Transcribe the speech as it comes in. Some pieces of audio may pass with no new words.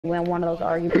win one of those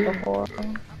arguments before.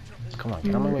 Come on,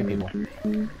 get on my way, people.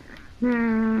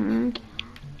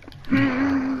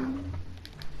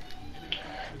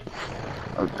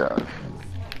 Oh god.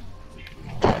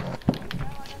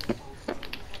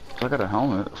 So I got a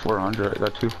helmet, 400. I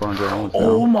got two 400 helmets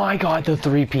Oh now. my god, the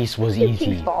three-piece was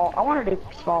easy. Fall. I want to do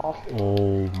fall.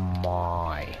 Oh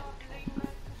my.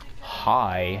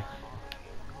 Hi.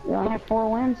 You only have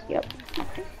 4 wins? Yep.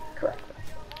 Okay, correct.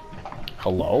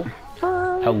 Hello?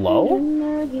 Hello?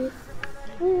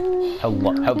 Hello?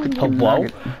 Hello?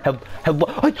 Hello?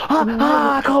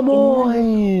 Come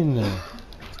on!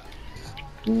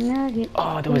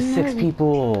 Oh, there was 6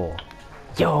 people.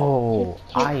 Yo,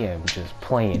 I am just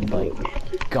playing like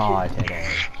God today.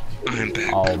 I'm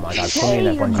back. Oh my god, put me in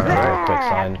that bungee real quick,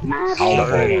 son. Oh,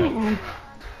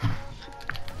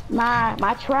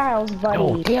 my trials, buddy.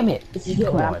 oh, damn it! You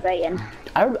get what I'm saying.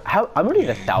 I'm already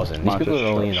at 1,000. These people are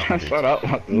only in 100. Shut up.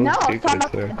 No, I'm talking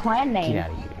about the clan name. Get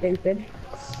out of here. Stupid.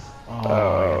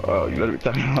 Oh, you better be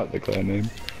talking about the clan name.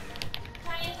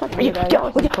 I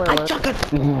chuck it!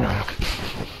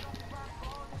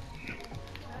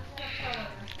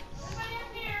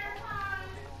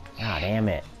 God damn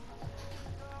it.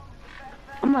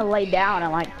 I'm gonna lay down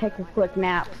and like take a quick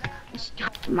nap. Just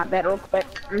jump in my bed real quick.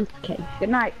 Okay, good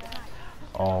night.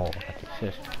 Oh, that's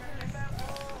your sister.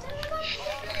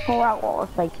 Pull out while we're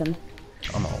facing.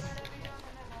 I'm out.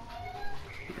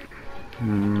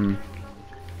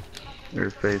 You're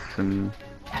facing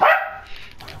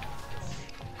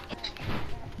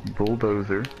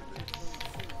Bulldozer.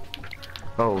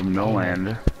 Oh, no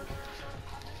land.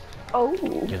 Oh.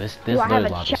 Dude, this Do I have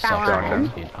load a lobby sucks,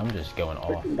 challenge? dude. I'm just going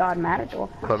off. God Matador.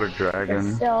 Clever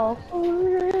Dragon.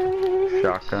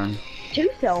 Shotgun. 2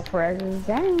 self-reses.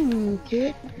 Dang,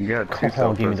 kid. You got 2 Come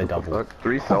on, give me the self-reses. double.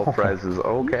 3 self-reses.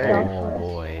 Okay. Oh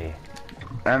boy.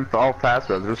 And all fast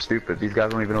res. They're stupid. These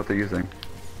guys don't even know what they're using.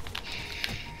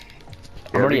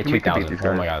 I'm already at we can beat 2,000. these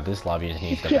Oh my guys. god, this lobby just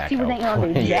needs to Kids back people think out.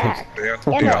 they'll do jack.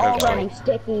 And they're all running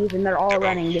stickies and they're all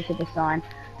running this at the sun.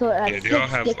 So Yeah, they all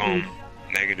have stickies.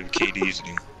 negative KDs.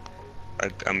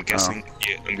 I'm guessing.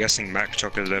 Yeah, I'm guessing Mac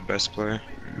Chuck is their best player.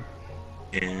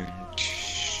 And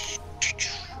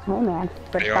Oh man,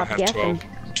 but they all stop have guessing.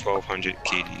 1200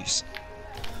 KDs.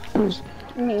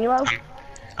 Milo,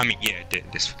 I mean, yeah,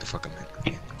 this what the fuck I meant.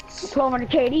 Yeah. 1200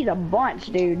 KD's a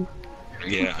bunch, dude.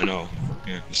 Yeah, I know.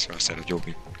 Yeah, that's what I said. I'm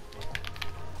joking.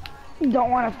 You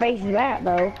don't want to face that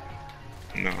though.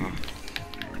 No.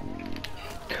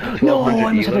 No, I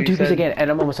almost had a you two-piece said? again,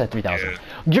 and I'm almost at 3,000. Yeah.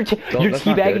 You're That's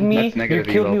not teabagging good. me. That's You negative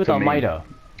killed me elo with to a me. Mida.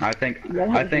 I think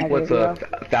what's a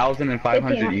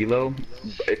 1,500 elo,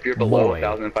 if you're below Boy.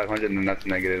 1,500 then that's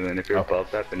negative, and if you're Okay.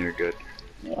 above that then you're good.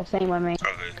 Yeah, same with me.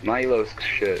 Okay. My elo's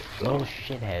shit. So. Oh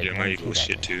shithead. Yeah, my man, equal teabag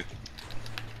shit me. too.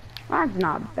 Mine's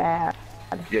not bad.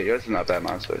 Yeah, yours is not bad,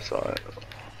 man, so I saw it.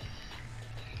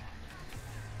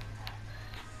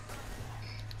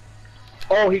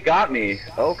 Oh, he got me.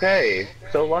 Okay,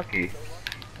 so lucky.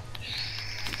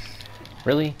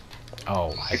 Really?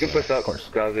 Oh, You can push up, of course.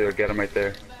 Gazi, or get him right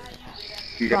there.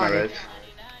 You get my Got it.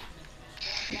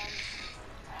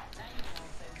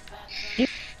 res.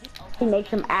 He makes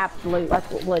them absolute, like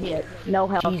legit, no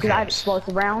help. Because I have Jesus.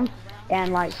 explosive rounds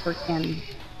and like freaking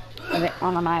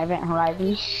on my event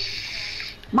horizon.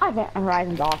 My event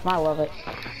horizon's awesome. I love it.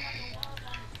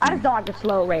 I just don't like the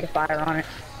slow rate of fire on it.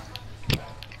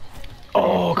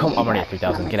 Oh, come on. I'm already at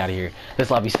 3,000. Get out of here. This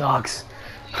lobby sucks.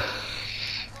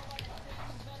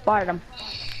 Fired him.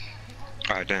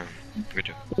 Alright, damn. Good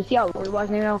job. You see how it was,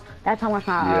 you know? That's how much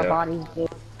my Yeah. bodies do.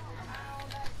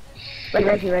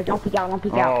 Ready, don't peek out, don't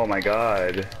peek out. Oh my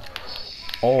god.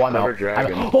 Oh, I'm Clever out.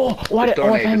 dragon. Oh, why did Just I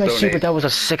donate, found my just super? donate. That was a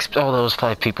 6. Oh, that was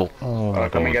 5 people. Oh my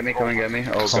Come and god. get me, come and get me.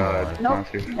 Oh Come god. on. Nope.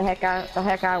 Monster. The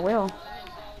heck I will.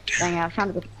 Dang, I was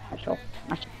trying to get special.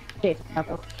 My shit.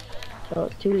 So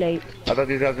it's too late. I thought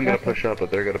these guys were gonna push up, but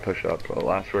they're gonna push up. Oh,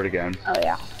 last word again. Oh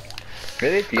yeah.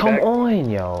 Really? Come Teabag? on,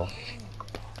 yo.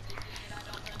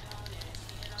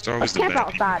 It's always the Camp bad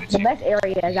outside. people. The best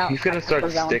area is outside. He's gonna start for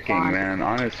zone sticking, spawn. man,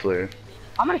 honestly.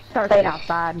 I'm gonna start staying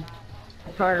outside.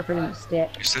 It's harder for them to stick.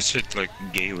 It's such a like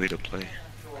gay way to play.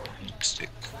 Stick.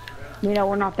 You know,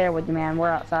 we're not there with you, man.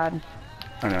 We're outside.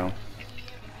 I know.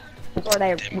 Before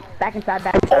they back inside,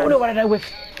 back inside. Oh no, why did I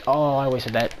whiff? Oh, I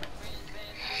wasted that.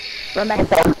 Run back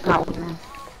inside. Oh, man.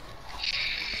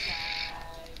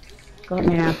 Go ahead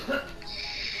now.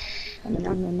 Let me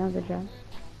know another job.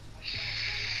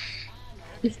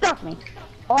 He stuck me.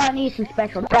 All I need is some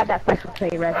special. Grab that special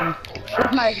trade resin.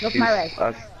 What's my res?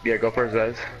 Yeah, go for his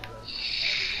res.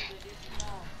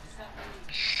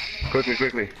 Quickly,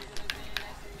 quickly.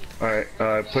 Alright,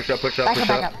 push up, push up, Back push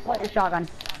up, back up. up. What is shotgun?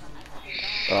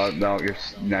 No,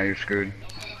 now you're screwed.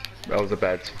 That was a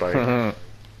bad spike.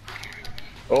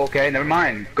 Okay, never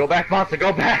mind. Go back, monster.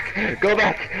 Go back. Go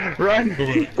back. Run.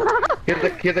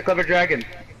 Here's a clever dragon.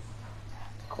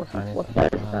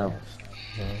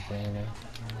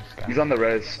 He's on the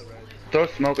res. Throw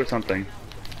smoke or something.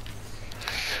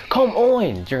 Come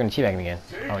on! You're gonna teabag me again.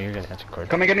 Oh, you're gonna catch a cord.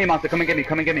 Come and get me, monster. Come and get me.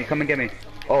 Come and get me. Come and get me.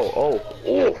 Oh.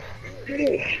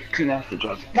 Too nasty,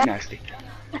 Josh. Too nasty.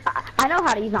 I know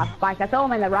how to use my spikes. I told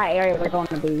them in the right area we're going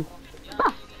to be.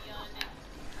 Huh.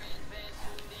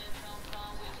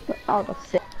 Oh, that's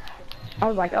sick. I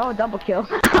was like, oh, double kill.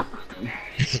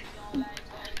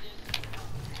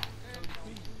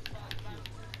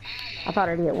 I thought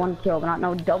I'd get one kill, but not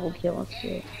no double kill.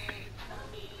 Shit.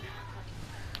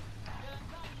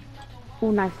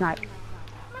 Ooh, nice snipe.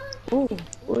 Ooh,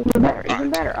 even better, even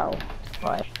better. Oh,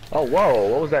 what? Oh, whoa.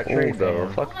 What was that trade, though?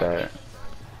 Man. Fuck that.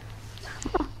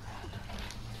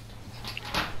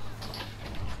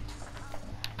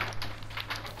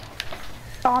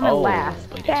 Oh, I'm in last.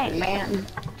 Dang, man.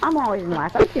 I'm always in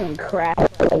last. I'm doing crap.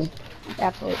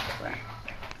 Absolute crap.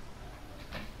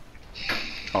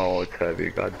 Oh, it's heavy.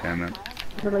 God damn it.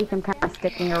 At least I'm kind of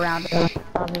sticking around.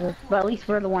 But at least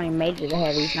we're the one who made it the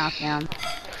heavies, not them.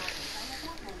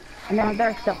 And then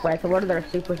they're stuck with, so what are their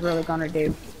supers really gonna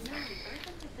do?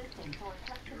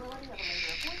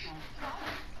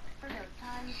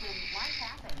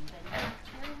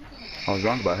 I was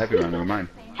wrong about heavy round. Never mind.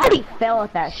 Heavy fell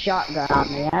with that shotgun on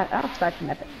me. That was such an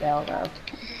epic fail, though.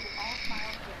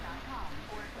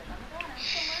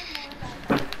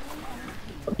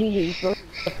 GG's was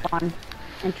fun,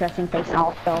 interesting face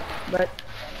also, but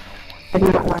I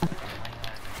did not win.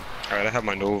 Alright, I have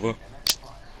my Nova.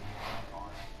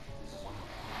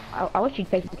 I wish you'd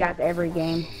face these guys every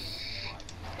game.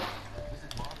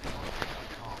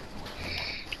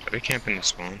 Are they camping in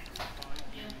spawn?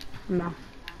 No.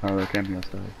 Oh, they're camping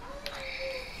outside.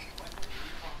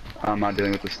 I'm not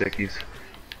dealing with the stickies.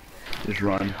 Just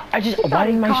run. Why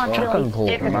didn't my Can't shotgun really pull?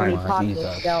 stick when you pop Jesus.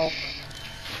 yourself.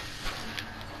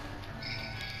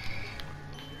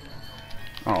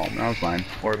 Oh, that was mine.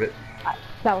 Orbit.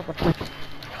 That was a fun.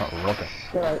 Oh, okay.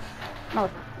 No.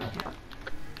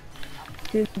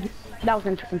 Dude, that was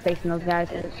interesting facing those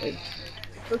guys. It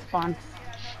was fun.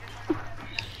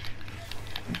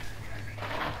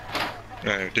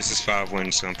 Alright, this is 5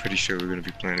 wins, so I'm pretty sure we're gonna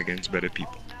be playing against better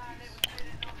people.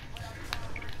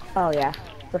 Oh yeah,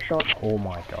 for sure. Oh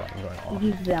my god, I'm going off.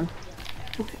 Use them.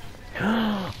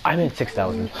 I'm at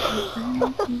 6,000.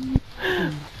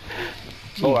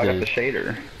 Oh, I got the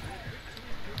shader.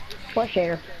 What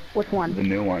shader? Which one? The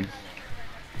new one.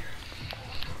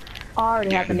 I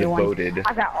already have the new Devoted. one.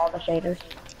 I got all the shaders.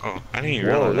 Oh, I didn't even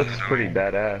Whoa, realize looks pretty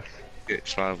badass. get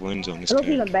 5 wins on this It looks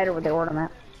game. even better with the ornament.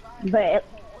 But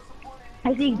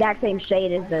it's the exact same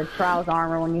shade as the Trials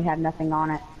armor when you have nothing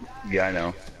on it. Yeah, I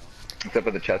know. Except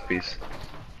for the chest piece.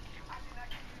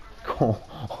 You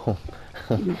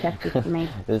test it for me.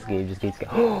 This game just keeps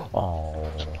going. Oh.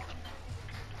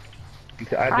 I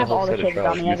I have the have whole all the set of shaders on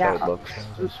trials. me. I Here's how got. it looks.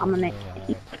 I'm gonna make. What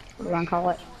do you wanna call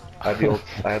it? I have the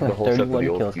whole set of 31 the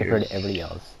old kills compared gears. to everybody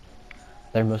else.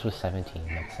 Their most was 17.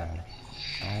 That's I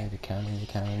had to count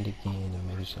again and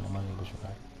maybe some money was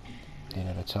right. Then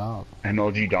at the top.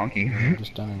 MLG donkey. I'm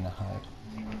just done in the hype.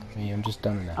 I'm just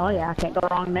done in the hype. Oh yeah, I can't go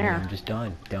wrong there. I'm just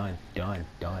done. I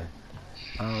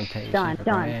don't take Done.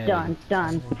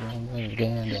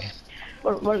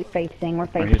 What are we facing? We're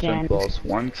I need some facing. balls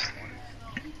once.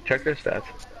 Check their stats.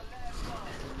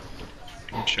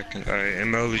 I'm checking. Alright,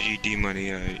 MLG D money,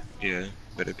 yeah,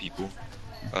 better people.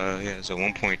 Yeah, it's a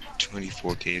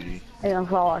 1.24 KD. They done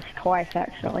follow us twice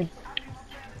actually.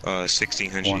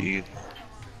 1600 One. E.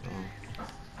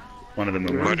 One of them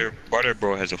moved. Butter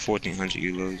Bro has a 1400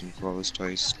 elos and follows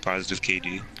twice. Positive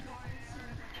KD.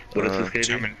 What is this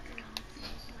KD?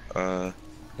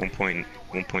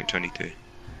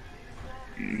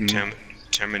 1.23.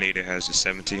 Terminator has a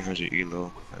 1700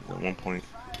 elo and a 1.29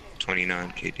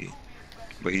 KD.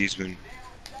 But he's been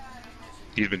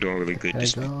doing really good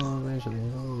this week.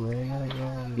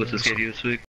 What's this KD this week?